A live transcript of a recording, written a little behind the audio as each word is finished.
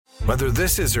Whether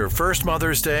this is her first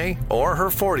Mother's Day or her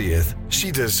 40th, she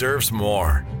deserves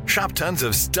more. Shop tons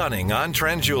of stunning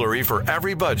on-trend jewelry for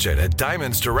every budget at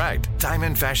Diamonds Direct.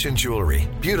 Diamond fashion jewelry,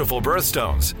 beautiful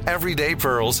birthstones, everyday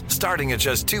pearls starting at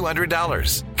just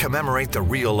 $200. Commemorate the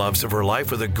real loves of her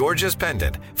life with a gorgeous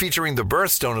pendant featuring the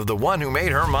birthstone of the one who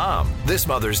made her mom. This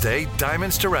Mother's Day,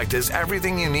 Diamonds Direct is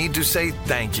everything you need to say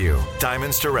thank you.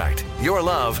 Diamonds Direct. Your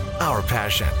love, our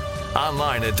passion.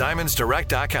 Online at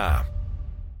diamondsdirect.com.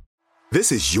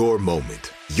 This is your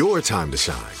moment, your time to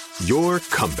shine, your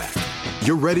comeback.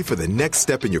 You're ready for the next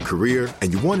step in your career,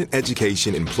 and you want an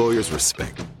education employers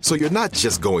respect. So you're not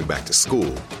just going back to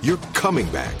school, you're coming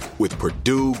back with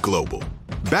Purdue Global.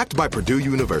 Backed by Purdue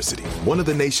University, one of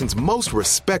the nation's most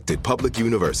respected public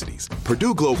universities,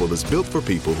 Purdue Global is built for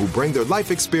people who bring their life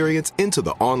experience into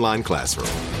the online classroom.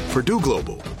 Purdue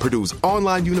Global, Purdue's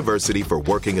online university for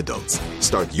working adults.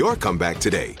 Start your comeback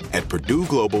today at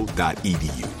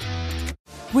purdueglobal.edu.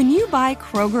 When you buy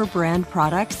Kroger brand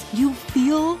products, you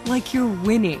feel like you're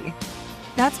winning.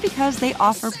 That's because they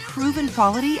offer proven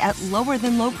quality at lower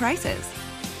than low prices.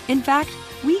 In fact,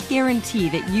 we guarantee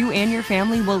that you and your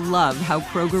family will love how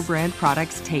Kroger brand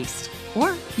products taste,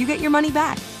 or you get your money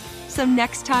back. So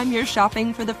next time you're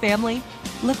shopping for the family,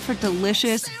 look for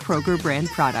delicious Kroger brand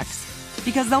products,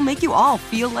 because they'll make you all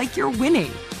feel like you're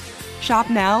winning. Shop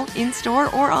now, in-store,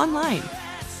 or online.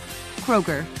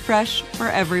 Kroger, fresh for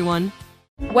everyone.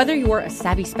 Whether you're a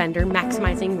savvy spender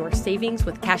maximizing your savings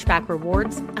with cashback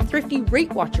rewards, a thrifty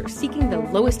rate watcher seeking the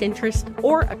lowest interest,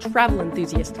 or a travel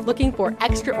enthusiast looking for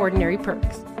extraordinary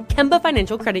perks, Kemba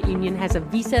Financial Credit Union has a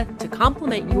visa to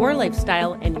complement your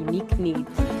lifestyle and unique needs.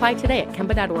 Apply today at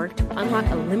Kemba.org to unlock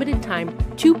a limited time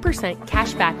 2%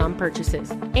 cash back on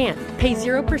purchases and pay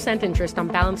 0% interest on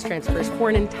balance transfers for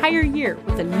an entire year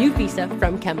with a new visa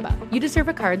from Kemba. You deserve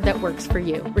a card that works for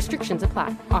you. Restrictions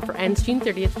apply. Offer ends June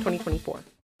 30th, 2024.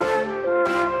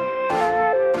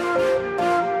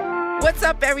 What's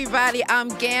up, everybody? I'm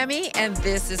Gammy, and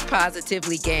this is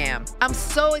Positively Gam. I'm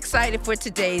so excited for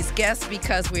today's guest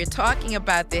because we're talking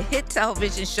about the hit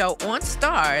television show on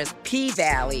Starz,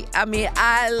 P-Valley. I mean,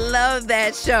 I love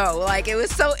that show. Like, it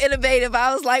was so innovative.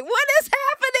 I was like, what is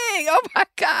happening? Oh, my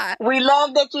God. We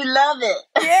love that you love it.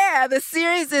 Yeah, the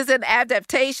series is an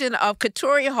adaptation of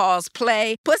Katori Hall's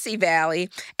play, Pussy Valley,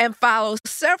 and follows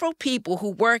several people who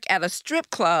work at a strip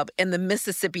club in the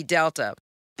Mississippi Delta.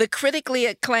 The critically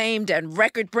acclaimed and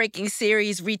record-breaking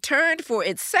series returned for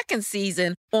its second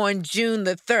season on June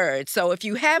the 3rd. So if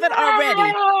you haven't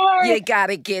already, you got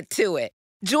to get to it.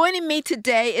 Joining me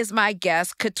today is my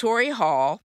guest, Katori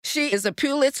Hall. She is a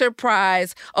Pulitzer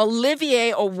Prize,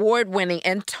 Olivier Award-winning,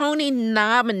 and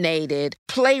Tony-nominated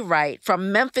playwright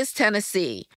from Memphis,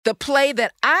 Tennessee. The play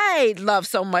that I love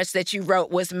so much that you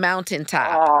wrote was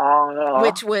Mountaintop,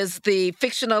 which was the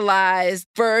fictionalized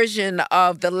version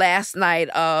of the last night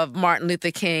of Martin Luther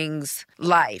King's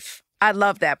life. I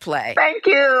love that play. Thank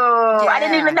you. Yeah. I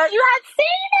didn't even know you had seen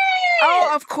it.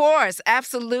 Oh, of course.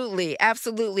 Absolutely.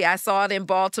 Absolutely. I saw it in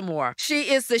Baltimore.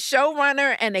 She is the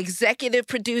showrunner and executive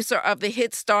producer of the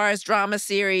hit Starz drama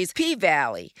series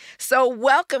P-Valley. So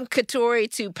welcome,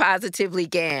 Katori, to Positively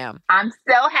Gam. I'm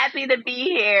so happy to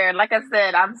be here. Like I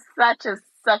said, I'm such a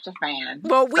fan.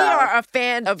 Well, we are a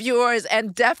fan of yours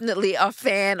and definitely a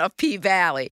fan of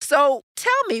P-Valley. So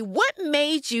tell me, what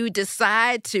made you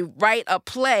decide to write a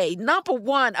play, number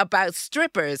one, about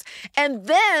strippers, and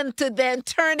then to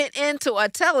turn it into a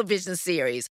television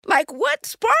series? Like, what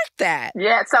sparked that?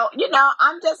 Yeah, so,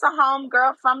 I'm just a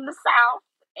homegirl from the South.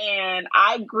 And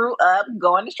I grew up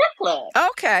going to strip clubs.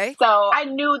 Okay. So I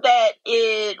knew that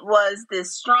it was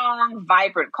this strong,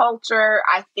 vibrant culture.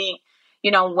 I think,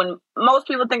 when most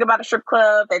people think about a strip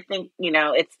club, they think,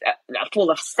 it's full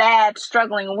of sad,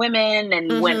 struggling women.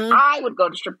 And when I would go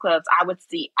to strip clubs, I would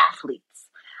see athletes.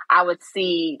 I would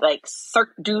see like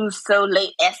Cirque du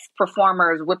Soleil-esque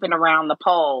performers whipping around the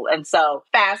pole. And so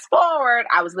fast forward,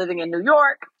 I was living in New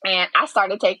York and I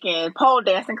started taking pole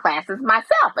dancing classes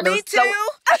myself. And Me too.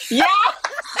 Yeah.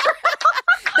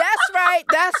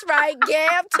 That's right.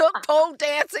 Gam took pole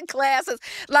dancing classes.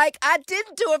 Like, I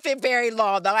didn't do it for very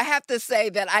long, though. I have to say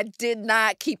that I did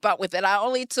not keep up with it. I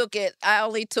only took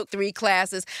 3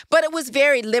 classes, but it was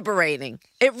very liberating.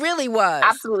 It really was.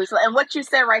 Absolutely. And what you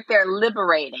said right there,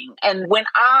 liberating. And when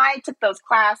I took those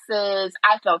classes,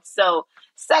 I felt so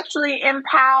sexually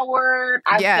empowered.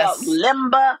 I felt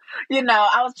limba.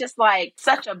 I was just like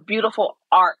such a beautiful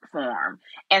art form.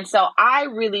 And so I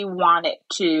really wanted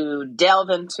to delve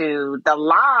into the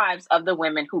lives of the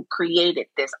women who created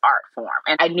this art form.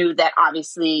 And I knew that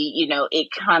obviously, it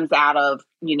comes out of,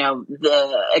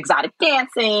 the exotic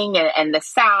dancing and the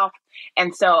South.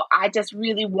 And so I just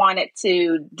really wanted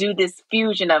to do this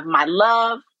fusion of my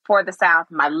love for the South,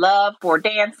 my love for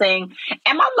dancing,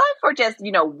 and my love for just,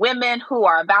 women who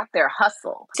are about their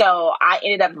hustle. So I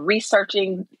ended up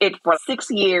researching it for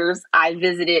 6 years. I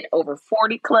visited over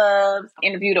 40 clubs,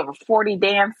 interviewed over 40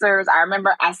 dancers. I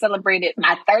remember I celebrated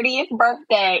my 30th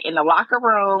birthday in the locker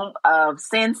room of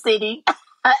Sin City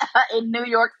in New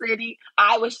York City.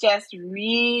 I was just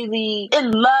really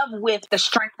in love with the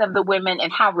strength of the women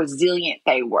and how resilient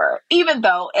they were. Even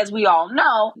though, as we all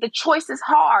know, the choice is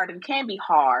hard and can be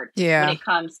hard when it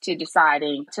comes to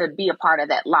deciding to be a part of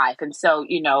that life. And so,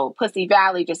 Pussy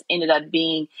Valley just ended up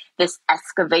being this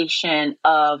excavation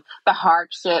of the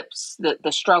hardships,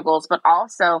 the struggles, but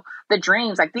also the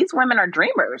dreams. Like, these women are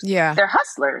dreamers. Yeah. They're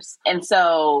hustlers. And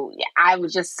so I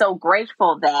was just so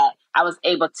grateful that I was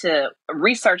able to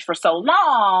research for so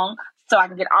long so I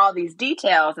can get all these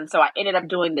details. And so I ended up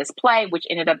doing this play, which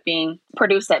ended up being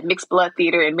produced at Mixed Blood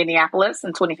Theater in Minneapolis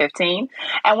in 2015.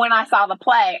 And when I saw the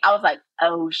play, I was like,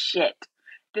 oh shit,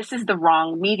 this is the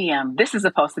wrong medium. This is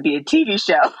supposed to be a TV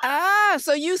show. Ah,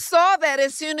 so you saw that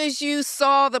as soon as you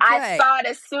saw the play. I saw it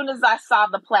as soon as I saw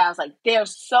the play. I was like,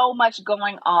 there's so much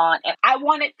going on. And I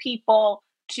wanted people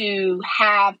to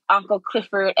have Uncle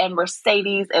Clifford and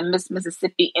Mercedes and Miss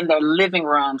Mississippi in their living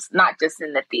rooms, not just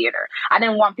in the theater. I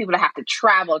didn't want people to have to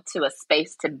travel to a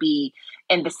space to be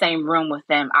in the same room with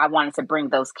them. I wanted to bring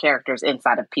those characters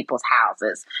inside of people's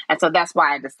houses. And so that's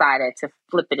why I decided to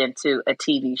flip it into a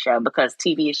TV show, because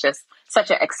TV is just such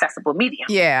an accessible medium.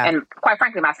 Yeah. And quite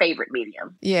frankly, my favorite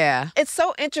medium. Yeah. It's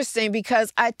so interesting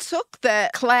because I took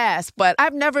that class, but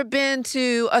I've never been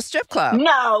to a strip club.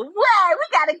 No way.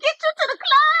 We got to get you to the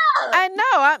club. I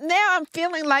know. Now I'm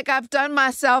feeling like I've done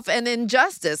myself an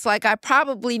injustice. Like, I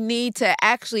probably need to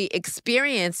actually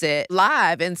experience it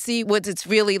live and see what it's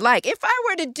really like. If I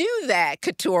were to do that,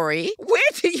 Katori, where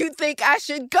do you think I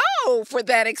should go for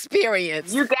that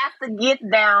experience? You got to get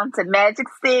down to Magic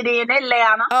City in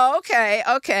Atlanta. Oh, okay.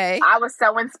 I was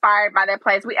so inspired by that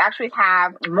place. We actually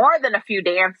have more than a few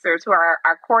dancers who are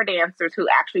our core dancers who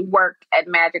actually worked at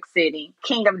Magic City.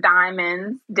 King of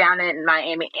Diamonds down in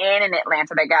Miami and in Atlanta.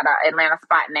 They got an Atlanta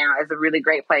spot now. It's a really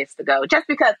great place to go just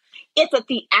because it's a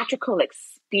theatrical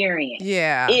experience.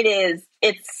 Yeah.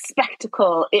 It's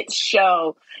spectacle, it's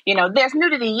show. There's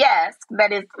nudity, yes,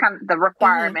 that is kind of the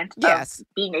requirement of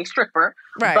being a stripper.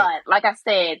 Right. But like I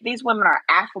said, these women are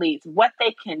athletes. What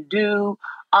they can do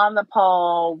on the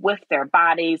pole with their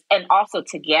bodies and also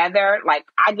together, like,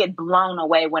 I get blown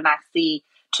away when I see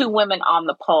two women on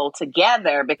the pole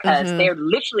together because they're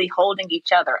literally holding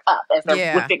each other up as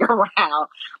they're whipping around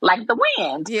like the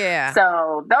wind. Yeah.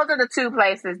 So those are the two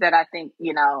places that I think,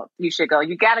 you should go.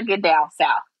 You got to get down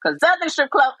south because Southern strip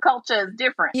club culture is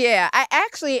different. Yeah. I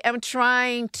actually am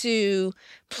trying to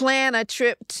plan a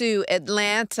trip to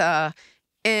Atlanta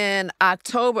in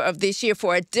October of this year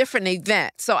for a different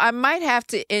event. So I might have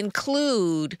to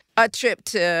include a trip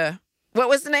to... What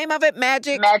was the name of it?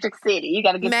 Magic City. You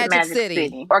got to get to Magic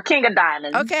City. Or King of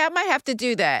Diamonds. Okay, I might have to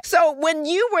do that. So when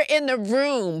you were in the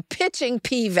room pitching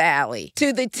P-Valley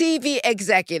to the TV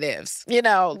executives,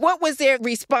 what was their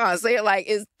response? They're like,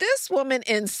 is this woman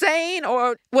insane,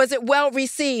 or was it well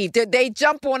received? Did they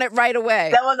jump on it right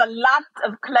away? There was a lot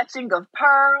of clutching of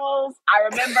pearls. I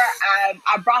remember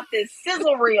I brought this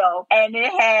sizzle reel and it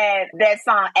had that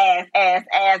song ass as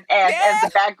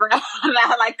the background. And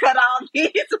I cut all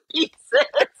these pieces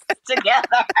together.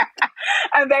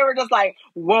 And they were just like,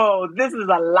 whoa, this is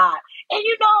a lot. And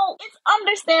it's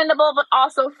understandable, but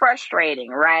also frustrating,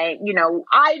 right?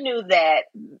 I knew that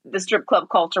the strip club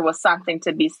culture was something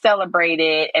to be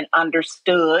celebrated and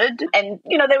understood. And,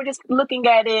 they were just looking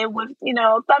at it with,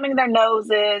 thumbing their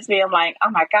noses, being like, oh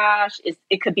my gosh,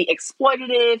 it could be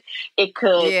exploitative. It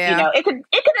could, it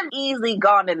could have easily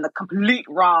gone in the complete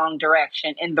wrong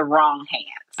direction, in the wrong hands.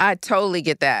 I totally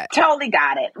get that. Totally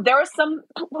got it. There were some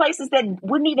places that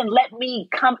wouldn't even let me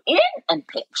come in and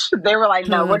pitch. They were like,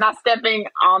 no, we're not stepping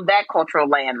on that cultural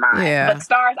landmine. Yeah. But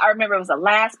Stars, I remember it was the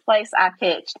last place I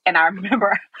pitched. And I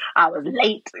remember I was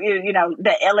late,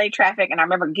 the LA traffic. And I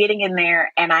remember getting in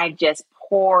there and I just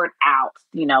poured out,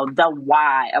 the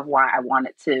why of why I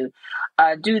wanted to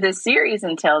do this series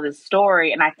and tell this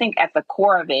story. And I think at the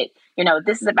core of it,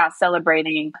 this is about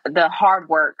celebrating the hard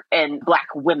work in Black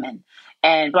women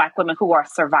and Black women who are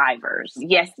survivors.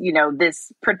 Yes,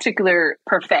 this particular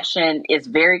profession is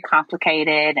very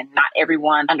complicated and not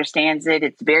everyone understands it.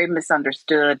 It's very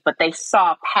misunderstood, but they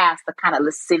saw past the kind of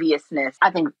lasciviousness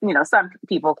I think, some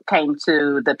people came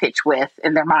to the pitch with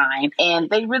in their mind, and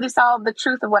they really saw the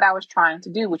truth of what I was trying to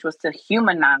do, which was to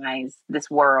humanize this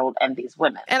world and these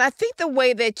women. And I think the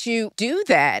way that you do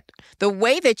that, the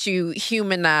way that you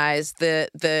humanize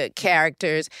the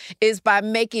characters is by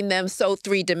making them so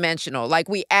three-dimensional. Like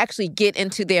we actually get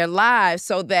into their lives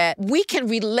so that we can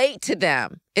relate to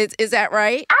them. Is that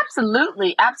right?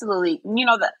 Absolutely. Absolutely.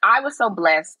 I was so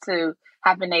blessed to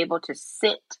have been able to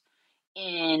sit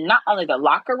in not only the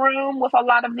locker room with a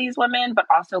lot of these women, but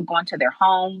also going to their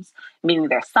homes, meeting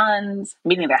their sons,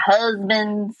 meeting their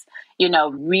husbands,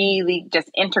 really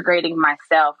just integrating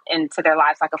myself into their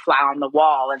lives like a fly on the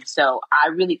wall. And so I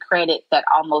really credit that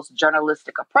almost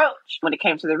journalistic approach when it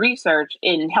came to the research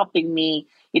in helping me,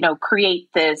 create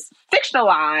this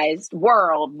fictionalized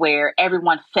world where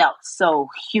everyone felt so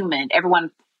human. Everyone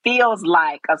feels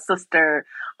like a sister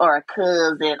or a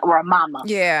cousin or a mama.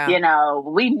 Yeah.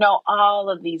 We know all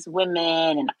of these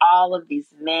women and all of these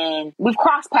men. We've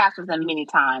crossed paths with them many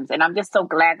times. And I'm just so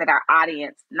glad that our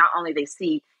audience, not only they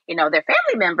see, their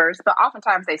family members, but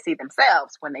oftentimes they see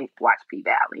themselves when they watch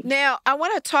P-Valley. Now, I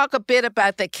want to talk a bit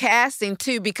about the casting,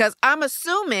 too, because I'm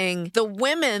assuming the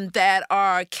women that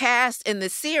are cast in the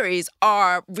series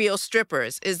are real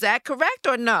strippers. Is that correct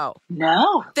or no?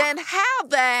 No. Then how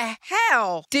the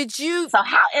hell did you... So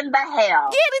how in the hell?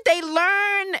 Yeah, did they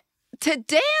learn to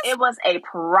dance? It was a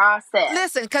process.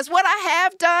 Listen, because what I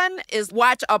have done is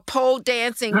watch a pole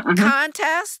dancing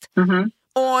contest. Mm-hmm.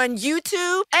 On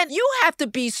YouTube, and you have to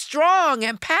be strong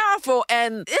and powerful,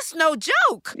 and it's no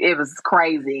joke. It was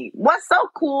crazy. What's so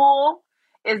cool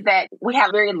is that we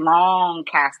have a very long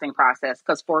casting process,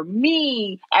 because for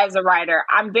me as a writer,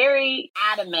 I'm very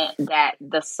adamant that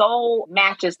the soul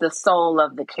matches the soul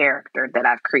of the character that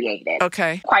I've created.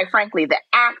 Okay. Quite frankly, the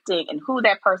acting and who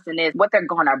that person is, what they're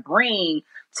going to bring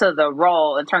to the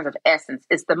role in terms of essence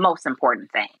is the most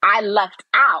important thing. I left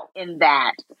out in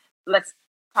that, let's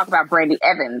talk about Brandy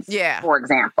Evans, for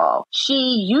example.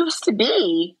 She used to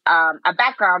be a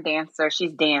background dancer.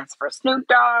 She's danced for Snoop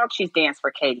Dogg. She's danced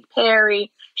for Katy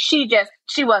Perry. She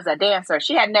was a dancer.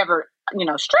 She had never,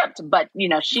 stripped, but,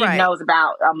 she knows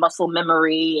about muscle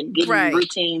memory and getting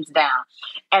routines down.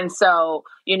 And so,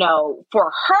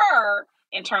 for her,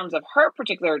 in terms of her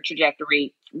particular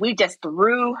trajectory, we just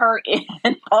threw her in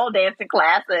pole dancing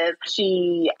classes.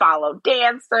 She followed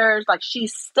dancers. Like, she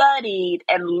studied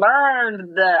and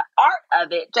learned the art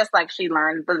of it, just like she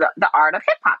learned the art of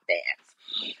hip hop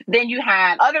dance. Then you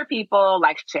had other people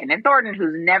like Shannon Thornton,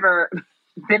 who's never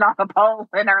been on a pole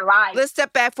in her life. Let's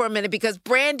step back for a minute, because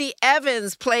Brandy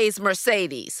Evans plays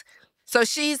Mercedes. So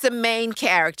she's the main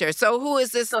character. So who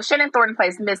is this? So Shannon Thornton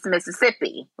plays Miss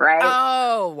Mississippi, right?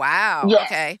 Oh, wow. Yes.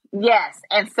 Okay. Yes.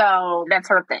 And so that's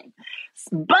her thing.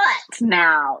 But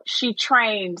now she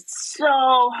trained so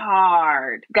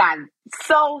hard, got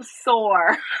so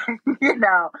sore,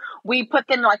 we put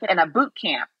them like in a boot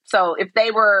camp. So if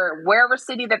they were wherever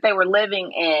city that they were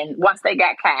living in, once they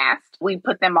got cast, we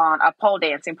put them on a pole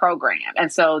dancing program.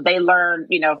 And so they learned,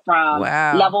 from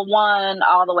level 1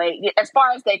 all the way as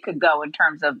far as they could go in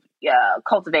terms of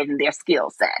cultivating their skill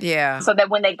set. Yeah. So that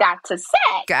when they got to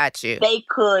set, they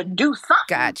could do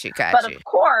something. But of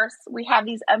course, we have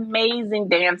these amazing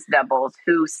dance doubles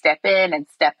who step in and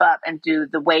step up and do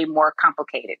the way more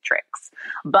complicated tricks.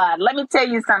 But let me tell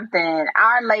you something.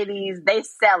 Our ladies, they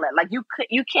sell it. Like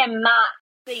you cannot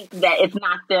think that it's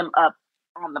not them up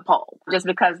on the pole just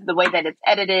because the way that it's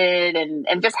edited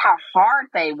and just how hard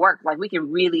they work. Like we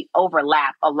can really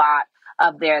overlap a lot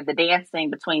of the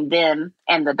dancing between them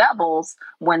and the doubles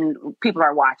when people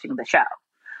are watching the show.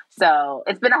 So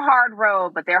it's been a hard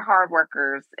road, but they're hard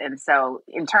workers. And so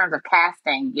in terms of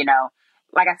casting,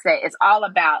 like I said, it's all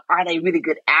about, are they really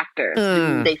good actors?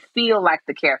 Do they feel like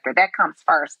the character? That comes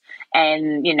first.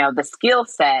 And, the skill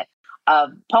set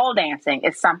of pole dancing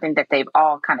is something that they've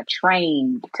all kind of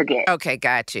trained to get. Okay,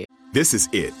 got you. This is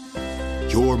it.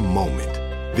 Your moment.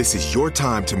 This is your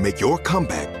time to make your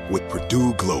comeback with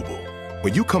Purdue Global.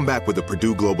 When you come back with a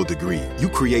Purdue Global degree, you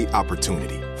create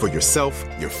opportunity for yourself,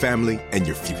 your family, and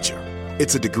your future.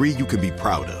 It's a degree you can be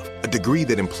proud of, a degree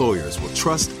that employers will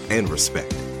trust and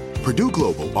respect. Purdue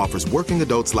Global offers working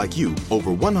adults like you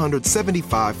over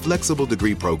 175 flexible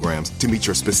degree programs to meet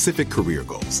your specific career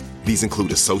goals. These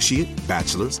include associate,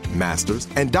 bachelor's, master's,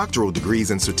 and doctoral degrees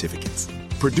and certificates.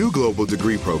 Purdue Global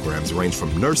degree programs range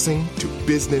from nursing to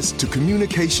business to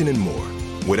communication and more.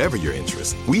 Whatever your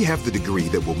interest, we have the degree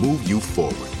that will move you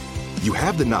forward. You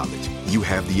have the knowledge, You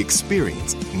have the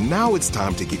experience. Now it's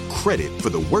time to get credit for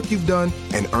the work you've done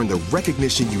and earn the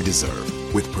recognition you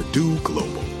deserve with Purdue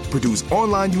Global, Purdue's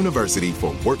online university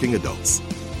for working adults.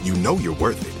 You know you're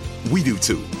worth it. We do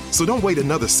too. So don't wait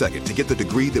another second to get the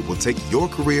degree that will take your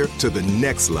career to the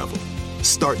next level.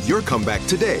 Start your comeback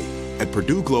today at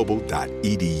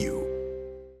purdueglobal.edu.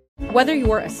 Whether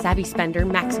you're a savvy spender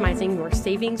maximizing your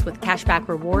savings with cashback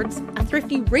rewards, a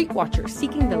thrifty rate watcher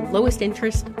seeking the lowest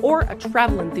interest, or a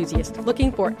travel enthusiast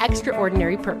looking for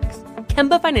extraordinary perks,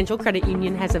 Kemba Financial Credit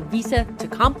Union has a visa to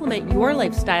complement your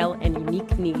lifestyle and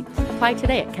unique needs. Apply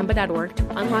today at Kemba.org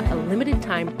to unlock a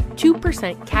limited-time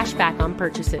 2% cash back on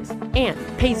purchases and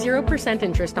pay 0%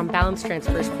 interest on balance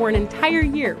transfers for an entire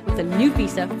year with a new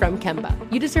visa from Kemba.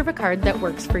 You deserve a card that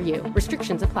works for you.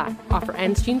 Restrictions apply. Offer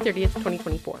ends June 30th,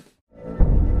 2024.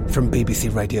 From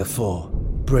BBC Radio 4,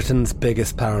 Britain's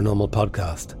biggest paranormal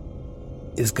podcast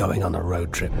is going on a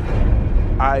road trip.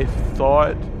 I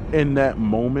thought in that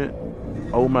moment,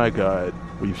 oh my God,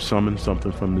 we've summoned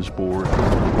something from this board.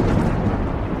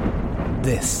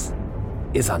 This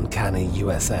is Uncanny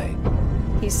USA.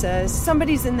 He says,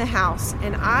 somebody's in the house,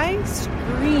 and I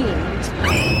screamed.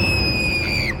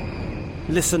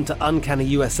 Listen to Uncanny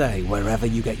USA wherever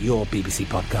you get your BBC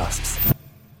podcasts,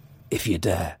 if you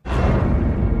dare.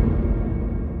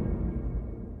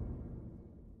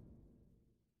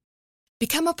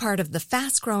 Become a part of the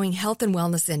fast-growing health and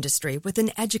wellness industry with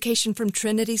an education from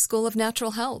Trinity School of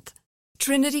Natural Health.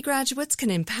 Trinity graduates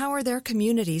can empower their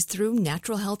communities through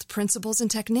natural health principles and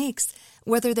techniques,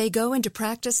 whether they go into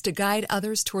practice to guide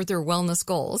others toward their wellness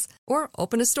goals or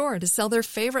open a store to sell their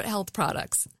favorite health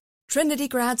products. Trinity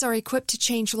grads are equipped to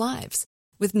change lives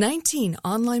with 19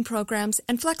 online programs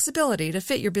and flexibility to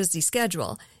fit your busy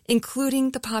schedule,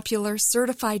 including the popular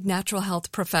Certified Natural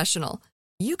Health Professional.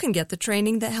 You can get the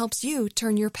training that helps you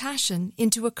turn your passion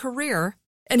into a career.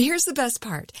 And here's the best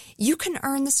part. You can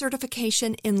earn the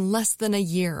certification in less than a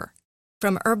year.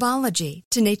 From herbology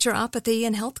to naturopathy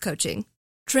and health coaching,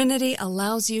 Trinity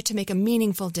allows you to make a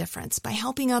meaningful difference by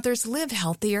helping others live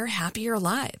healthier, happier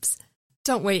lives.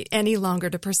 Don't wait any longer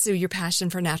to pursue your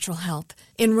passion for natural health.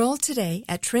 Enroll today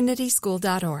at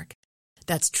trinityschool.org.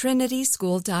 That's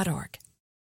trinityschool.org.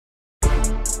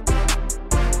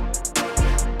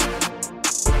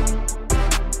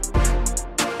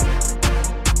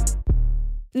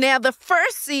 Now, the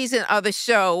first season of the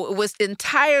show was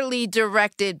entirely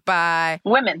directed by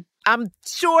women. I'm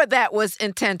sure that was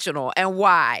intentional. And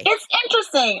why? It's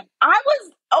interesting. I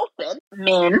was open,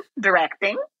 men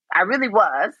directing. I really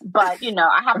was. But,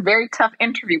 I have a very tough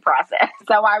interview process.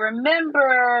 So I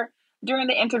remember during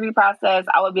the interview process,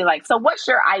 I would be like, so what's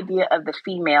your idea of the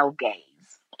female gaze?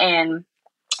 And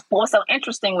what was so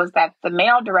interesting was that the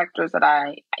male directors that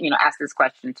I, asked this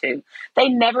question to, they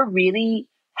never really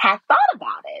had thought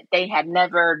about it. They had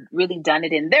never really done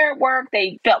it in their work.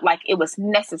 They felt like it was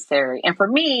necessary. And for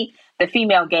me, the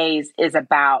female gaze is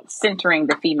about centering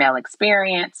the female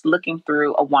experience, looking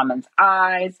through a woman's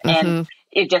eyes. Mm-hmm. And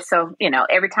it just so,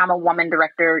 every time a woman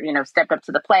director, stepped up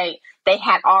to the plate, they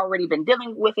had already been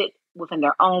dealing with it within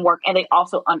their own work. And they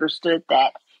also understood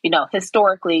that,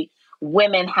 historically,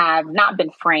 women have not been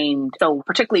framed, so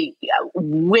particularly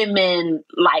women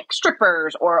like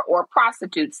strippers or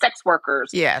prostitutes, sex workers.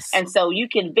 Yes. And so you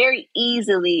can very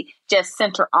easily just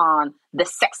center on the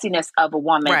sexiness of a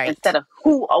woman instead of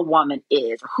who a woman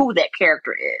is, or who that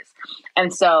character is.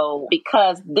 And so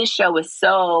because this show is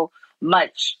so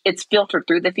much, it's filtered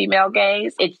through the female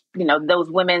gaze, it's, those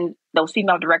women, those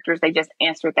female directors, they just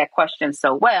answered that question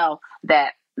so well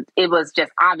that it was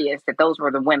just obvious that those were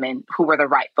the women who were the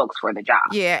right folks for the job.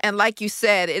 Yeah. And like you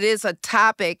said, it is a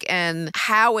topic, and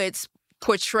how it's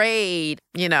portrayed,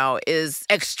 is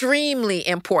extremely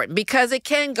important because it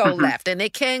can go left and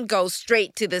it can go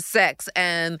straight to the sex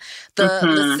and the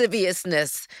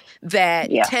lasciviousness that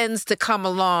tends to come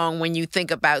along when you think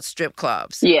about strip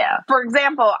clubs. Yeah. For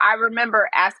example, I remember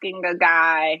asking a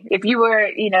guy, if you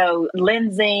were,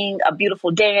 lensing a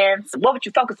beautiful dance, what would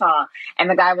you focus on?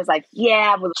 And the guy was like,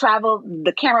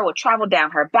 the camera would travel down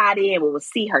her body and we would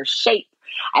see her shape.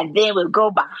 And then we'll go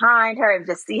behind her and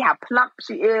just see how plump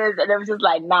she is. And it was just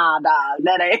like, nah, dog,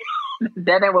 that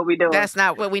ain't what we doing. That's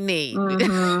not what we need.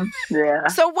 Mm-hmm. Yeah.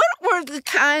 So what were the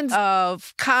kinds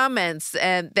of comments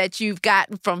that you've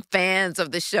gotten from fans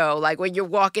of the show? Like when you're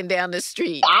walking down the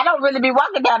street? I don't really be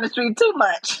walking down the street too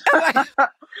much.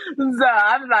 So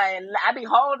I'm like, I be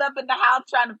holed up in the house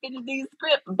trying to finish these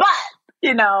scripts. But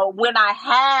when I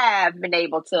have been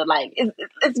able to,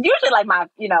 it's usually like my,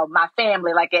 my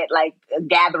family, like at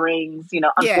gatherings,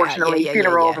 unfortunately,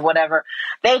 funerals or whatever.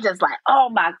 They just like, oh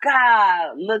my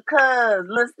God, look, cuz,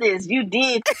 look this, you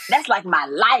did. That's like my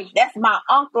life. That's my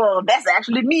uncle. That's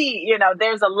actually me.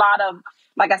 There's a lot of,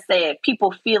 like I said,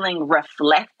 people feeling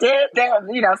reflected. There,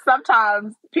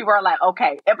 sometimes people are like,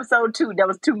 okay, episode 2, that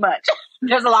was too much.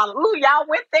 There's a lot of, ooh, y'all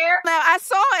went there. Now, I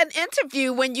saw an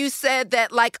interview when you said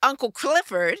that, like, Uncle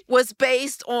Clifford was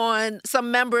based on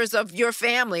some members of your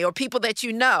family or people that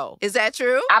you know. Is that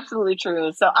true? Absolutely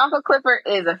true. So Uncle Clifford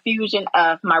is a fusion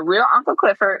of my real Uncle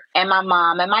Clifford and my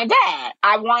mom and my dad.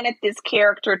 I wanted this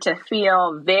character to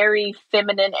feel very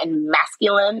feminine and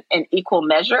masculine in equal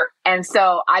measure. And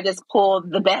so I just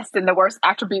pulled the best and the worst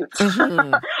attributes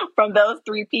from those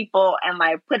 3 people and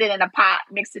like put it in a pot,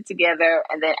 mixed it together,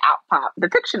 and then out popped the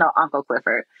fictional Uncle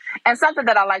Clifford. And something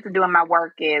that I like to do in my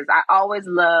work is I always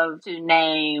love to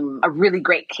name a really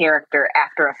great character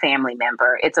after a family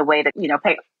member. It's a way to,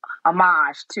 pay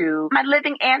homage to my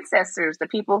living ancestors, the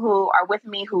people who are with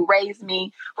me, who raised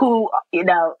me, who,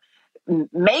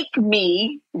 make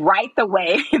me write the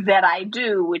way that I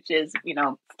do, which is,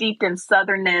 steeped in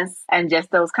Southernness and just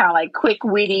those kind of like quick,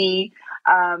 witty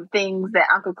things that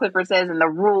Uncle Clifford says and the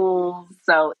rules.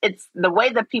 So it's the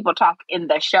way that people talk in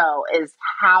the show is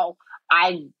how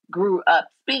I grew up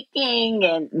speaking,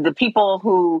 and the people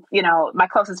who, my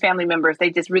closest family members, they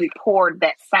just really poured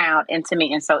that sound into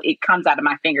me. And so it comes out of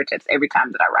my fingertips every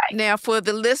time that I write. Now, for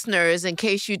the listeners, in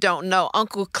case you don't know,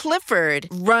 Uncle Clifford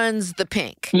runs the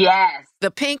Pink. Yes.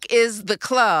 The Pink is the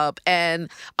club, and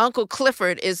Uncle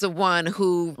Clifford is the one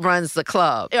who runs the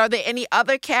club. Are there any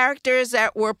other characters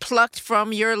that were plucked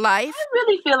from your life? I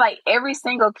really feel like every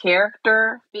single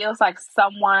character feels like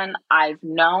someone I've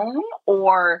known,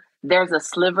 or there's a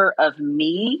sliver of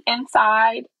me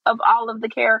inside of all of the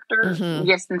characters,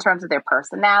 just in terms of their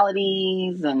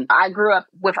personalities. And I grew up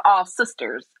with all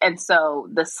sisters. And so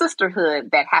the sisterhood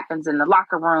that happens in the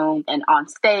locker room and on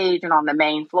stage and on the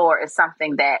main floor is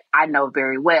something that I know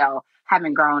very well,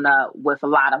 having grown up with a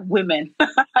lot of women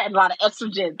and a lot of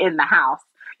estrogen in the house,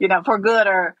 for good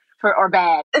or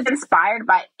bad. It's inspired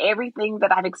by everything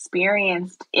that I've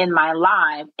experienced in my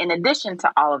life, in addition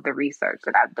to all of the research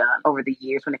that I've done over the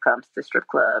years when it comes to strip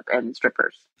club and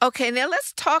strippers. Okay, now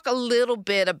let's talk a little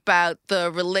bit about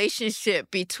the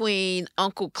relationship between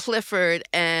Uncle Clifford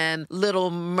and Little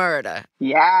Murda.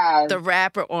 Yes. The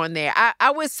rapper on there.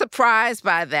 I was surprised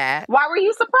by that. Why were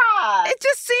you surprised? It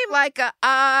just seemed like an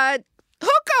odd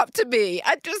hookup to me.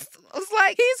 I just was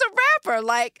like, he's a rapper.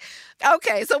 Like,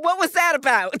 okay, so what was that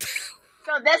about?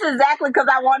 So that's exactly because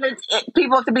I wanted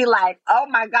people to be like, oh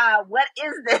my God, what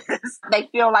is this? They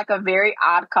feel like a very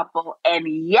odd couple, and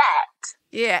yet...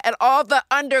 Yeah, and all the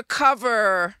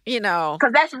undercover,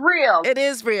 Because that's real. It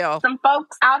is real. Some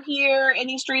folks out here in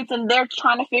these streets, and they're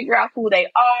trying to figure out who they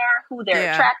are, who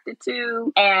they're attracted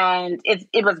to. And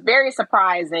it was very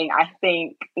surprising, I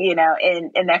think, in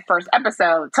that first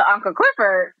episode to Uncle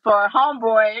Clifford for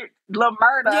homeboy, Lil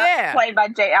Murda, played by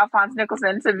J. Alphonse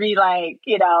Nicholson, to be like,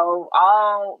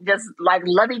 all just like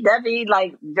lovey-dovey,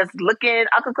 like just looking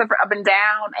Uncle Clifford up and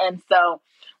down. And so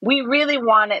we really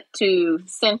wanted to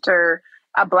center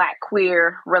a Black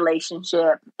queer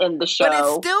relationship in the show. But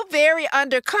it's still very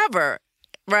undercover,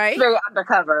 right? Very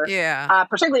undercover. Yeah.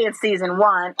 Particularly in season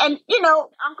 1. And,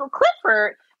 Uncle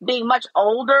Clifford being much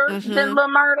older than Lil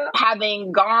Murda,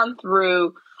 having gone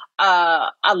through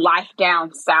a life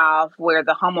down south where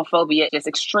the homophobia is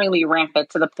extremely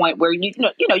rampant to the point where you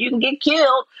can get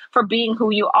killed for being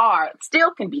who you are.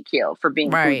 Still can be killed for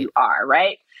being who you are,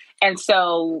 right? And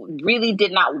so really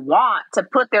did not want to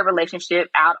put their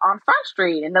relationship out on Front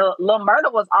Street. And Lil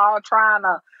Murda was all trying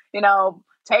to,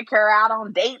 take her out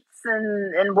on dates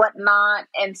and whatnot.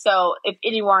 And so if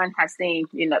anyone has seen,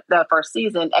 the first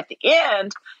season, at the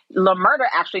end, Lil Murda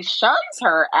actually shuns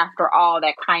her after all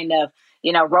that kind of,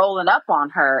 rolling up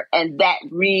on her. And that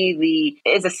really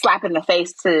is a slap in the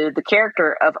face to the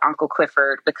character of Uncle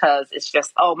Clifford, because it's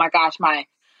just, oh my gosh, my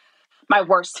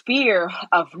worst fear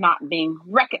of not being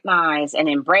recognized and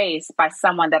embraced by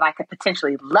someone that I could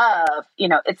potentially love,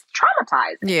 it's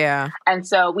traumatizing. Yeah. And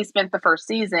so we spent the first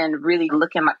season really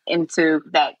looking into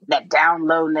that down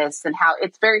lowness and how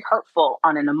it's very hurtful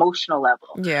on an emotional level.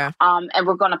 Yeah. And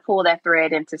we're going to pull that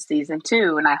thread into season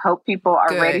 2. And I hope people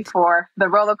are ready for the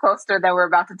roller coaster that we're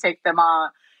about to take them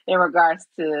on in regards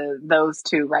to those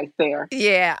two right there.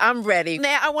 Yeah, I'm ready.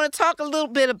 Now, I want to talk a little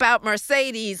bit about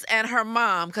Mercedes and her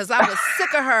mom, because I was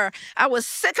sick of her. I was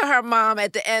sick of her mom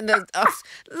at the end of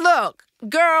look,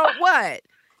 girl, what?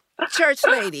 Church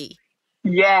lady.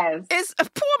 Yes. It's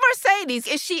poor Mercedes.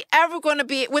 Is she ever going to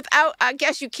be without? I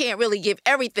guess you can't really give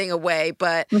everything away,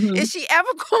 but is she ever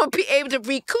going to be able to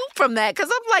recoup from that?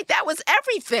 Because I'm like, that was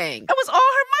everything. That was all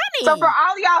her money. So for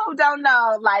all y'all who don't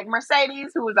know, like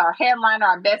Mercedes, who was our headliner,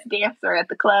 our best dancer at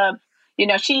the club, you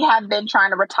know, she had been trying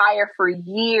to retire for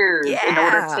years in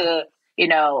order to, you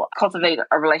know, cultivate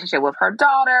a relationship with her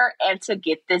daughter and to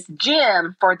get this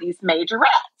gym for these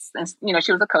majorettes. And, you know,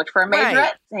 she was a coach for a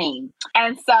majorette team.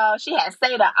 And so she had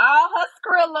saved up all her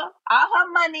Skrilla, all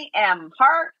her money, and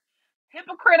her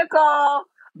hypocritical,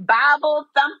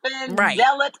 Bible-thumping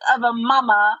zealot of a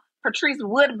mama, Patrice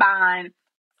Woodbine,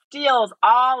 steals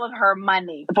all of her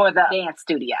money for the dance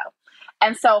studio.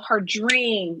 And so her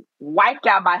dream, wiped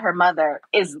out by her mother,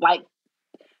 is like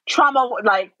trauma,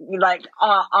 like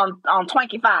on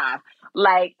 25.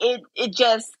 Like it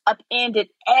just upended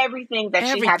everything that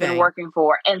she had been working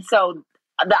for. And so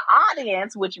the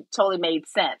audience, which totally made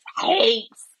sense,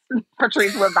 hates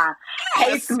Patrice Woodbine,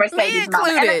 hates Mercedes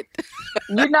Mama.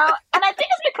 You know, and I think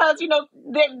it's because, you know,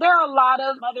 there are a lot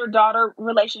of mother-daughter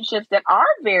relationships that are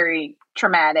very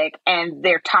traumatic and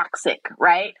they're toxic,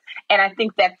 right? And I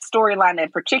think that storyline in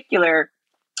particular,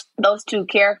 those two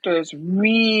characters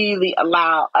really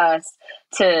allow us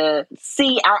to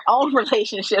see our own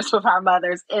relationships with our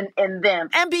mothers in them.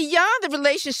 And beyond the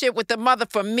relationship with the mother,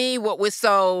 for me, what was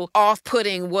so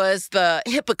off-putting was the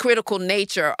hypocritical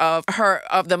nature of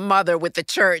the mother with the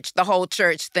church, the whole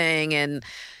church thing. And,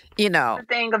 you know, the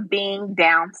thing of being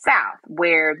down south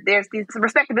where there's these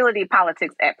respectability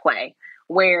politics at play.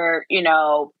 Where, you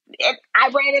know, I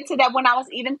ran into that when I was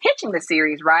even pitching the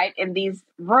series, right? In these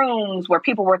rooms where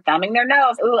people were thumbing their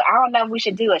nose. Ooh, I don't know if we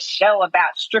should do a show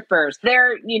about strippers.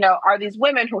 There, you know, are these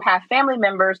women who have family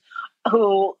members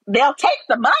who they'll take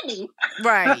the money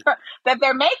that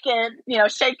they're making, you know,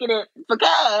 shaking it for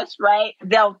cash, right?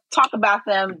 They'll talk about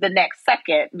them the next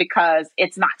second because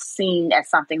it's not seen as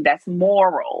something that's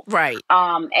moral. Right.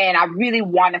 And I really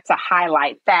wanted to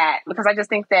highlight that because I just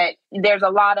think that there's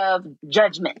a lot of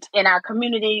judgment in our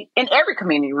community, in every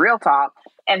community, real talk.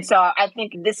 And so I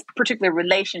think this particular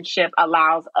relationship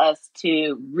allows us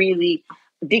to really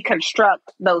deconstruct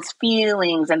those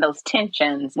feelings and those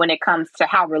tensions when it comes to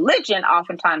how religion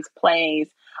oftentimes plays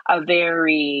a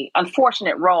very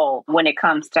unfortunate role when it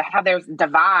comes to how there's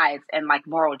divides and like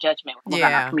moral judgment within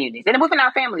our communities and within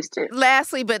our families too.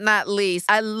 Lastly, but not least,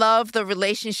 I love the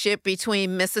relationship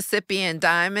between Mississippi and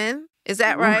Diamond. Is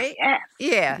that right? Yes.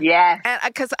 Yeah. Yes. And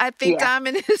because I think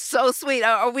Diamond is so sweet.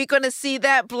 Are we going to see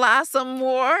that blossom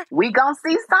more? We going to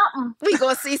see something. We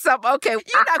going to see something. Okay.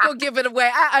 You're not going to give it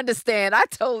away. I understand. I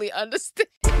totally understand.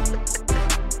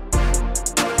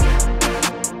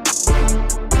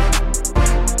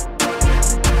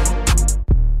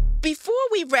 Before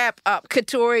we wrap up,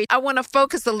 Katori, I want to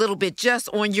focus a little bit just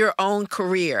on your own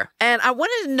career. And I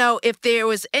wanted to know if there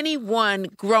was anyone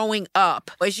growing up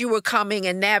as you were coming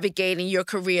and navigating your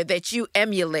career that you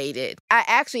emulated. I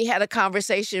actually had a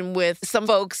conversation with some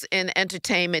folks in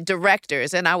entertainment,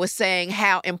 directors, and I was saying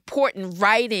how important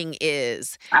writing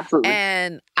is. Absolutely.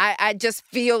 And I just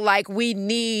feel like we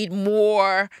need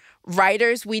more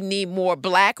writers. We need more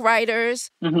Black writers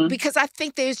because I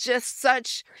think there's just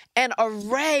such an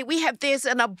array. There's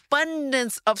an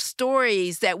abundance of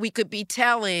stories that we could be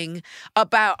telling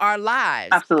about our lives.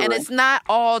 Absolutely. And it's not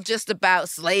all just about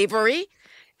slavery.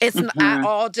 It's not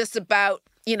all just about,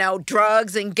 you know,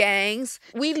 drugs and gangs.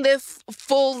 We live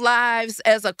full lives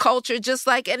as a culture just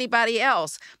like anybody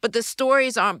else, but the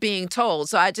stories aren't being told.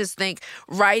 So I just think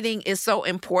writing is so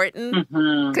important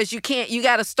because you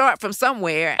got to start from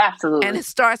somewhere. Absolutely. And it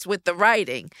starts with the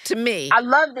writing, to me. I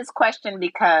love this question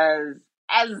because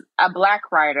as a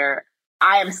Black writer,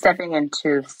 I am stepping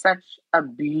into such a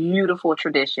beautiful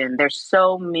tradition. There's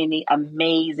so many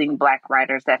amazing Black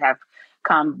writers that have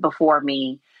come before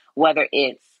me, whether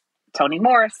it's Toni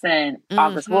Morrison,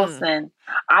 August Wilson.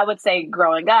 I would say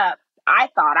growing up, I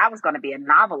thought I was going to be a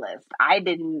novelist. I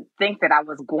didn't think that I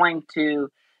was going to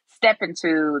step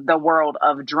into the world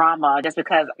of drama just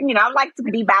because, you know, I like to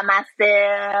be by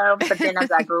myself. But then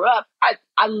as I grew up,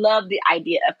 I love the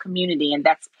idea of community, and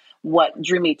that's what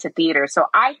drew me to theater. So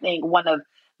I think one of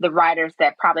the writers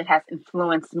that probably has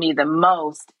influenced me the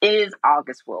most is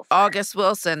August Wilson. August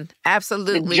Wilson,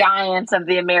 absolutely. The giants of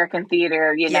the American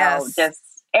theater, you know, just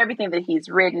everything that he's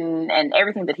written and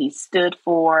everything that he stood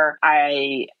for.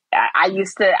 I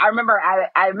remember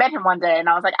I met him one day and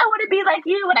I was like, I want to be like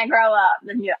you when I grow up.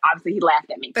 And obviously he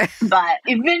laughed at me. But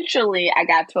eventually I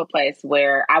got to a place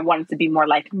where I wanted to be more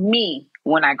like me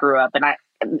when I grew up. And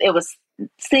it was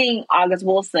seeing August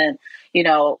Wilson, you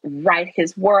know, write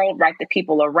his world, write the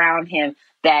people around him,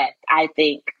 that I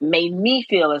think made me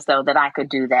feel as though that I could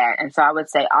do that. And so I would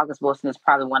say August Wilson is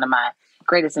probably one of my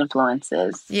greatest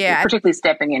influences, particularly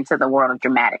stepping into the world of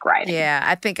dramatic writing. Yeah,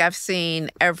 I think I've seen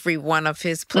every one of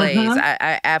his plays.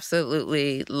 I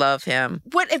absolutely love him.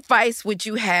 What advice would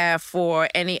you have for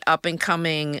any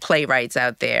up-and-coming playwrights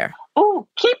out there? Ooh,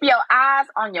 keep your eyes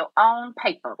on your own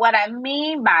paper. What I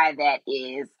mean by that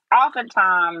is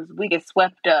oftentimes we get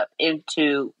swept up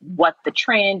into what the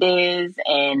trend is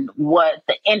and what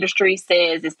the industry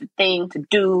says is the thing to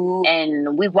do.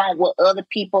 And we want what other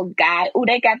people got. Ooh,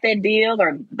 they got their deal,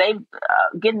 or they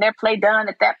getting their play done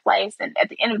at that place. And at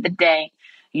the end of the day,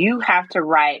 you have to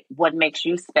write what makes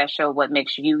you special, what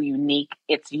makes you unique.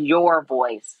 It's your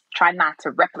voice. Try not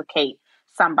to replicate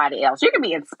somebody else. You can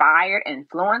be inspired and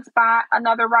influenced by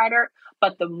another writer,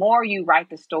 but the more you write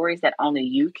the stories that only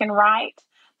you can write,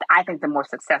 I think the more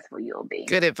successful you'll be.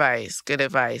 Good advice. Good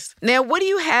advice. Now, what do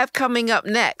you have coming up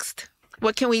next?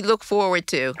 What can we look forward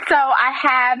to? So I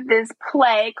have this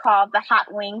play called The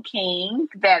Hot Wing King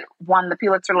that won the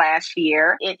Pulitzer last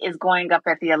year. It is going up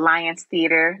at the Alliance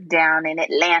Theater down in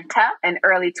Atlanta in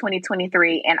early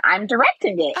 2023, and I'm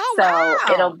directing it. Oh, wow.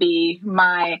 It'll be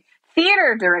my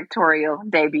theater directorial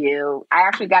debut. I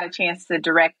actually got a chance to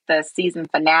direct the season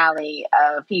finale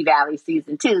of P-Valley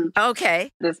season 2. Okay.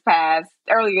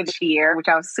 Earlier this year, which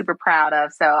I was super proud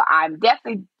of. So I'm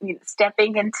definitely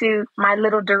stepping into my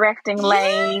little directing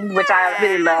lane, which I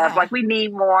really love. Like, we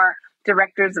need more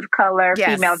directors of color,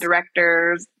 female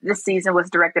directors. This season was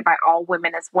directed by all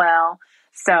women as well.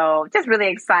 So just really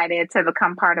excited to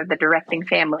become part of the directing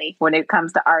family when it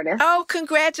comes to artists. Oh,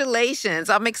 congratulations.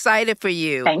 I'm excited for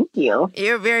you. Thank you.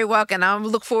 You're very welcome. I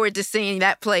look forward to seeing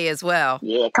that play as well.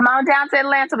 Yeah, come on down to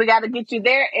Atlanta. We got to get you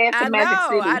there and to Magic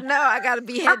City. I know. I got to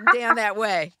be heading down that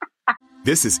way.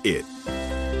 This is it.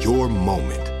 Your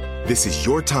moment. This is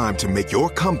your time to make your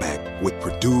comeback with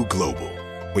Purdue Global.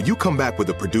 When you come back with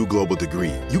a Purdue Global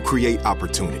degree, you create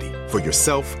opportunity for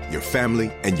yourself, your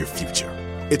family, and your future.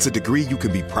 It's a degree you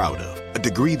can be proud of, a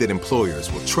degree that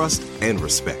employers will trust and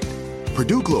respect.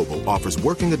 Purdue Global offers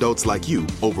working adults like you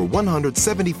over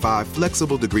 175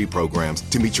 flexible degree programs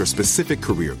to meet your specific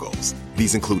career goals.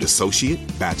 These include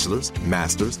associate, bachelor's,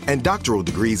 master's, and doctoral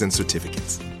degrees and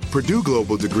certificates. Purdue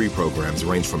Global degree programs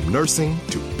range from nursing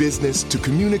to business to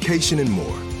communication and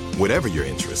more. Whatever your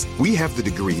interest, we have the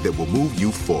degree that will move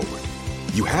you forward.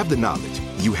 You have the knowledge,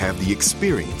 you have the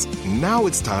experience. Now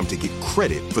it's time to get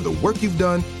credit for the work you've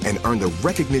done and earn the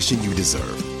recognition you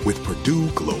deserve with Purdue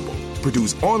Global,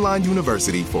 Purdue's online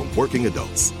university for working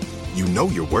adults. You know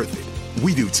you're worth it.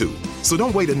 We do too. So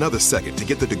don't wait another second to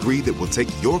get the degree that will take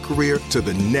your career to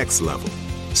the next level.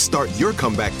 Start your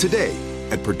comeback today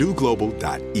at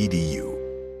purdueglobal.edu.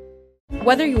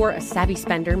 Whether you're a savvy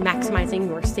spender maximizing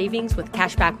your savings with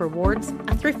cashback rewards,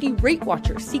 a thrifty rate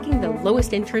watcher seeking the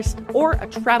lowest interest, or a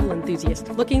travel enthusiast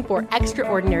looking for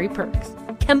extraordinary perks,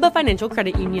 Kemba Financial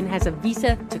Credit Union has a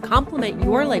visa to complement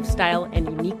your lifestyle and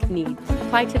unique needs.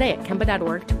 Apply today at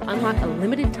Kemba.org to unlock a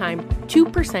limited time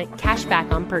 2% cash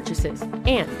back on purchases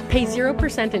and pay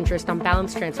 0% interest on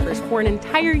balance transfers for an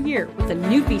entire year with a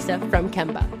new visa from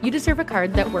Kemba. You deserve a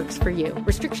card that works for you.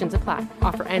 Restrictions apply.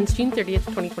 Offer ends June 30th,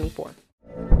 2024.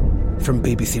 From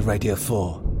BBC Radio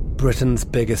 4, Britain's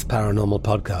biggest paranormal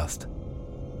podcast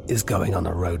is going on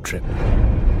a road trip.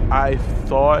 I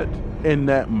thought in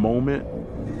that moment,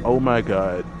 oh my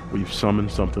God, we've summoned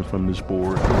something from this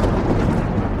board.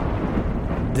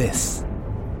 This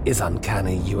is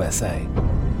Uncanny USA.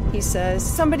 He says,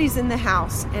 somebody's in the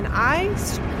house, and I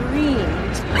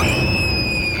screamed.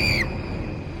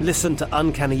 Listen to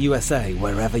Uncanny USA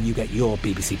wherever you get your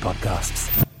BBC podcasts,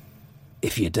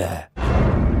 if you dare.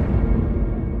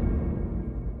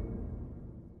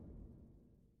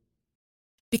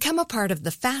 Become a part of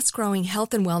the fast-growing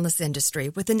health and wellness industry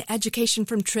with an education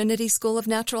from Trinity School of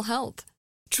Natural Health.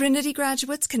 Trinity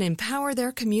graduates can empower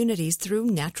their communities through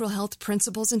natural health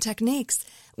principles and techniques,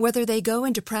 whether they go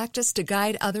into practice to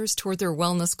guide others toward their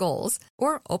wellness goals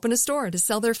or open a store to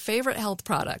sell their favorite health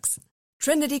products.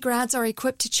 Trinity grads are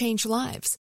equipped to change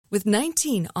lives. With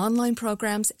 19 online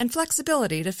programs and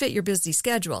flexibility to fit your busy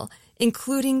schedule,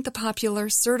 including the popular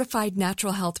Certified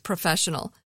Natural Health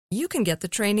Professional, you can get the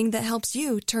training that helps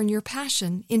you turn your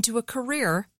passion into a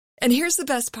career. And here's the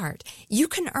best part. You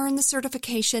can earn the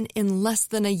certification in less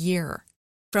than a year.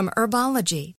 From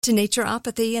herbology to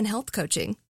naturopathy and health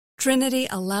coaching, Trinity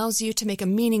allows you to make a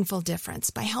meaningful difference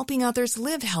by helping others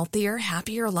live healthier,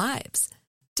 happier lives.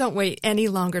 Don't wait any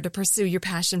longer to pursue your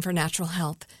passion for natural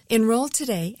health. Enroll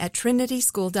today at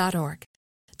trinityschool.org.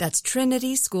 That's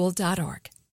trinityschool.org.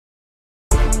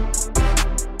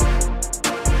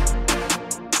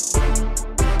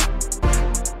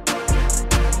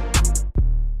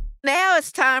 Now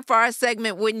it's time for our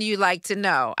segment, Wouldn't You Like to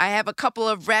Know? I have a couple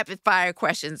of rapid-fire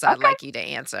questions I'd like you to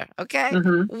answer, okay?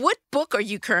 What book are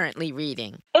you currently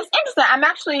reading? It's interesting. I'm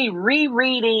actually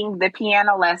rereading The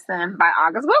Piano Lesson by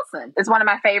August Wilson. It's one of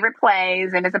my favorite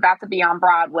plays, and it's about to be on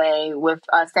Broadway with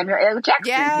Samuel L. Jackson.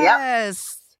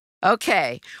 Yes. Yep.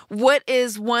 Okay. What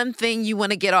is one thing you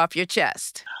want to get off your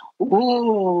chest?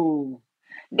 Ooh.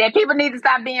 That people need to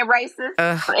stop being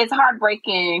racist. It's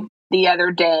heartbreaking. The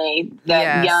other day,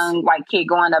 that young white kid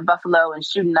going to Buffalo and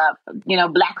shooting up,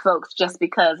 Black folks just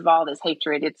because of all this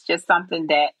hatred. It's just something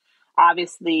that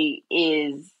obviously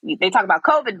they talk about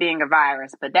COVID being a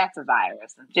virus, but that's a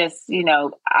virus. Just,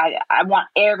 I want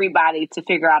everybody to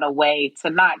figure out a way to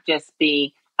not just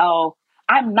be,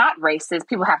 I'm not racist.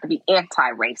 People have to be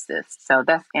anti-racist. So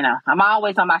that's, I'm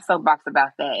always on my soapbox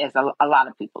about that, as a lot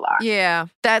of people are. Yeah,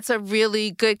 that's a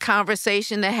really good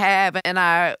conversation to have. And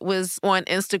I was on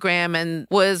Instagram and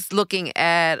was looking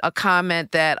at a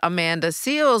comment that Amanda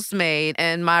Seals made.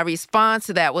 And my response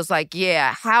to that was like,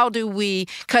 how do we,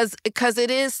 because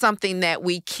it is something that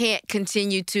we can't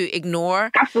continue to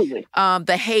ignore. Absolutely.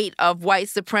 The hate of white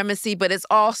supremacy, but it's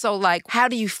also like, how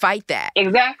do you fight that?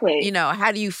 Exactly.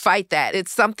 How do you fight that?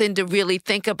 It's something to really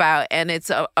think about, and it's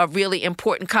a really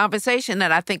important conversation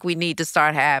that I think we need to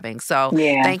start having. So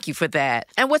thank you for that.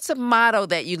 And what's a motto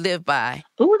that you live by?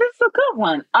 Ooh, this is a good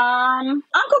one.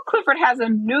 Uncle Clifford has a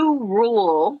new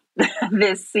rule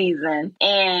this season,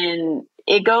 and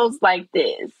it goes like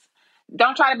this.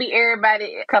 Don't try to be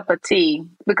everybody's cup of tea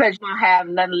because you don't have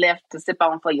nothing left to sip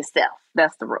on for yourself.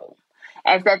 That's the rule.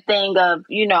 As that thing of,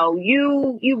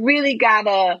 you really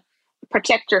gotta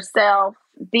protect yourself.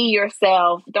 Be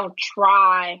yourself. Don't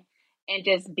try and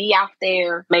just be out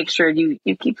there. Make sure you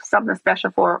keep something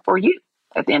special for you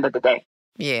at the end of the day.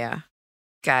 Yeah.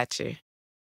 Got you.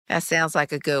 That sounds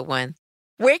like a good one.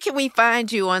 Where can we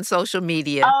find you on social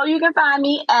media? Oh, you can find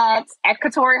me at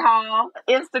Katori Hall,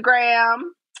 Instagram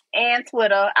and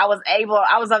Twitter. I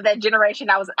was of that generation.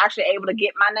 I was actually able to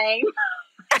get my name.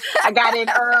 I got in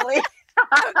early.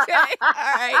 Okay. All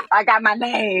right. I got my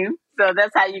name. So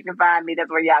that's how you can find me. That's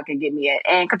where y'all can get me at.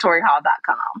 And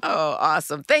KatoriHall.com. Oh,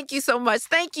 awesome. Thank you so much.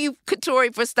 Thank you,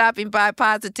 Katori, for stopping by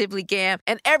Positively Gam.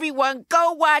 And everyone,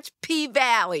 go watch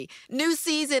P-Valley. New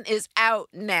season is out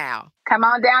now. Come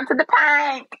on down to the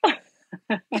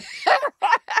Pink.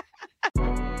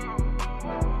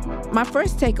 My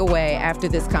first takeaway after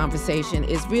this conversation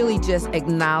is really just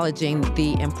acknowledging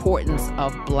the importance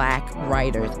of Black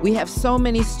writers. We have so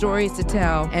many stories to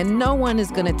tell, and no one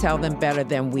is going to tell them better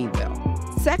than we will.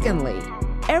 Secondly,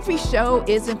 every show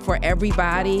isn't for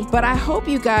everybody, but I hope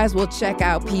you guys will check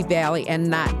out P-Valley and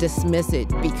not dismiss it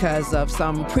because of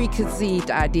some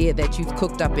preconceived idea that you've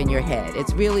cooked up in your head.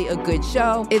 It's really a good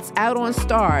show. It's out on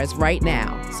Starz right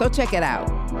now, so check it out.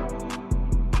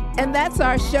 And that's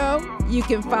our show. You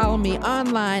can follow me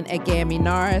online at Gammy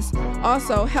Norris.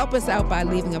 Also, help us out by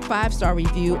leaving a 5-star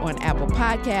review on Apple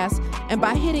Podcasts and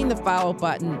by hitting the follow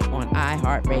button on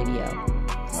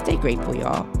iHeartRadio. Stay grateful,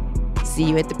 y'all. See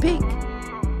you at the Pink.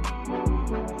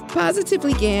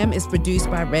 Positively Gam is produced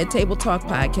by Red Table Talk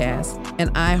Podcast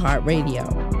and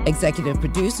iHeartRadio. Executive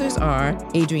producers are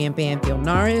Adrienne Banfield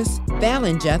Norris,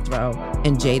 Fallon Jethro,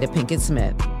 and Jada Pinkett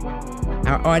Smith.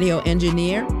 Our audio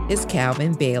engineer is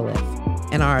Calvin Bailiff,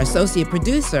 and our associate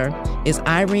producer is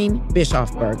Irene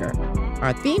Bischofberger.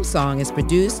 Our theme song is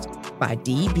produced by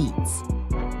D Beats.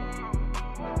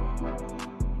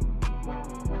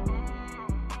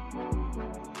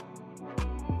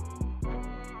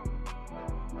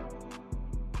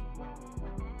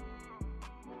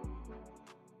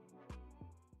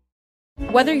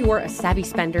 Whether you're a savvy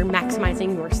spender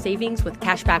maximizing your savings with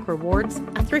cashback rewards,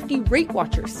 a thrifty rate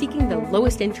watcher seeking the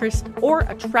lowest interest, or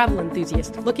a travel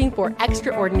enthusiast looking for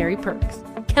extraordinary perks,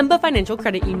 Kemba Financial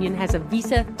Credit Union has a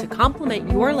visa to complement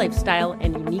your lifestyle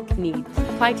and unique needs.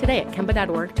 Apply today at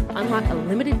Kemba.org to unlock a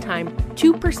limited-time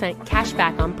 2% cash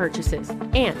back on purchases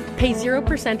and pay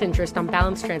 0% interest on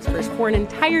balance transfers for an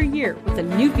entire year with a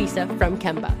new visa from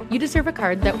Kemba. You deserve a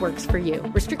card that works for you.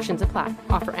 Restrictions apply.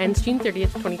 Offer ends June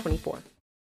 30th, 2024.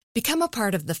 Become a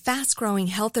part of the fast-growing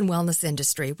health and wellness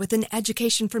industry with an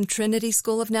education from Trinity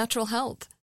School of Natural Health.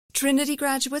 Trinity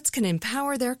graduates can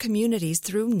empower their communities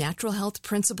through natural health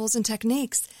principles and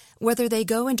techniques, whether they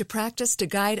go into practice to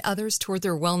guide others toward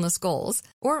their wellness goals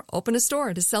or open a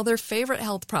store to sell their favorite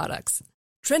health products.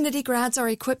 Trinity grads are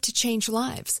equipped to change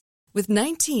lives with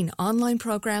 19 online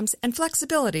programs and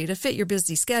flexibility to fit your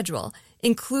busy schedule,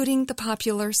 including the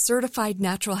popular Certified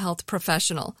Natural Health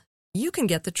Professional. You can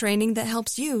get the training that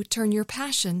helps you turn your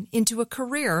passion into a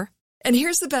career. And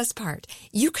here's the best part.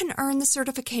 You can earn the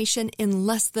certification in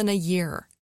less than a year.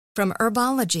 From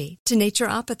herbology to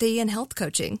naturopathy and health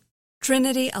coaching,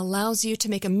 Trinity allows you to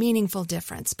make a meaningful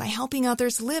difference by helping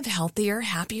others live healthier,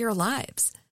 happier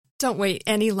lives. Don't wait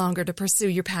any longer to pursue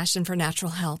your passion for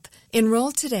natural health.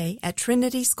 Enroll today at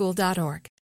trinityschool.org.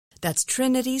 That's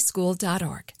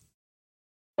trinityschool.org.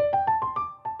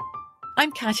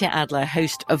 I'm Katya Adler,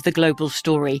 host of The Global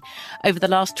Story. Over the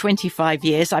last 25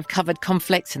 years, I've covered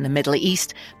conflicts in the Middle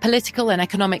East, political and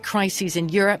economic crises in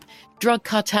Europe, drug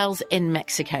cartels in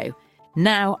Mexico.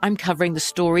 Now I'm covering the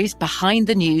stories behind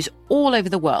the news all over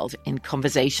the world in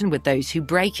conversation with those who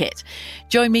break it.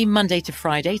 Join me Monday to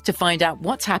Friday to find out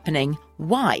what's happening,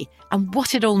 why, and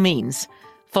what it all means.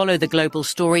 Follow The Global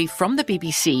Story from the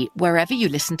BBC wherever you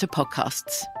listen to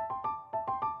podcasts.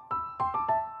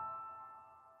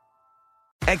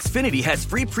 Xfinity has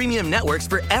free premium networks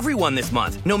for everyone this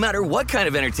month, no matter what kind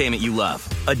of entertainment you love.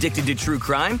 Addicted to true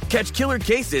crime? Catch killer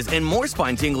cases and more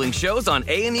spine-tingling shows on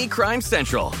A&E Crime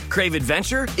Central. Crave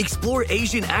adventure? Explore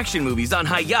Asian action movies on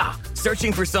Hi-Ya.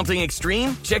 Searching for something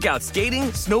extreme? Check out skating,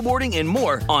 snowboarding, and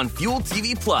more on Fuel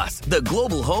TV Plus, the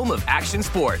global home of action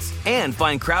sports. And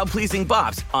find crowd-pleasing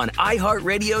bops on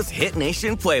iHeartRadio's Hit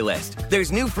Nation playlist.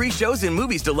 There's new free shows and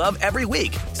movies to love every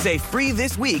week. Say free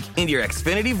this week in your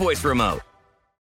Xfinity voice remote.